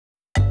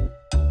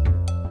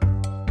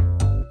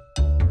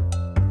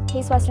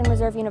Case Western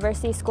Reserve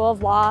University School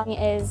of Law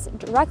is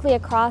directly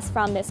across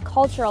from this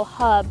cultural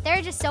hub. There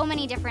are just so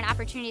many different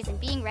opportunities in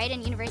being right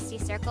in University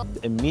Circle.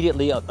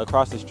 Immediately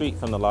across the street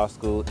from the law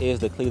school is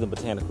the Cleveland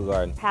Botanical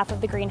Garden. Half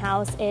of the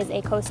greenhouse is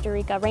a Costa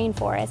Rica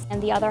rainforest,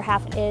 and the other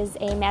half is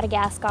a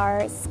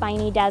Madagascar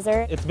spiny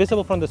desert. It's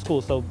visible from the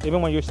school, so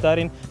even when you're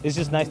studying, it's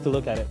just nice to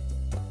look at it.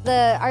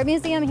 The art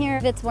museum here,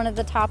 it's one of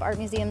the top art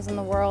museums in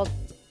the world.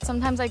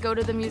 Sometimes I go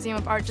to the Museum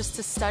of Art just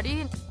to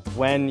study.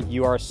 When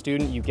you are a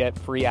student, you get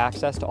free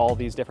access to all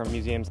these different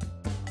museums.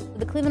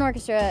 The Cleveland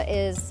Orchestra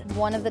is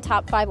one of the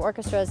top 5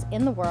 orchestras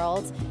in the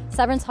world.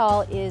 Severance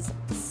Hall is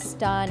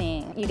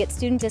stunning. You get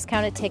student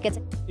discounted tickets.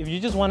 If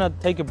you just want to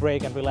take a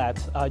break and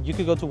relax, you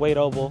could go to Wade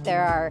Oval.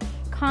 There are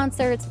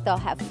concerts, they'll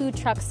have food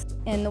trucks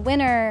in the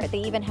winter, they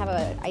even have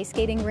an ice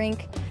skating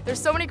rink. There's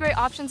so many great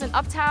options in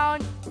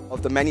Uptown.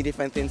 Of the many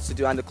different things to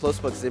do and the close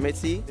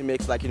proximity, it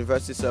makes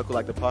University Circle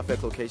like the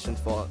perfect location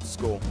for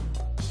school.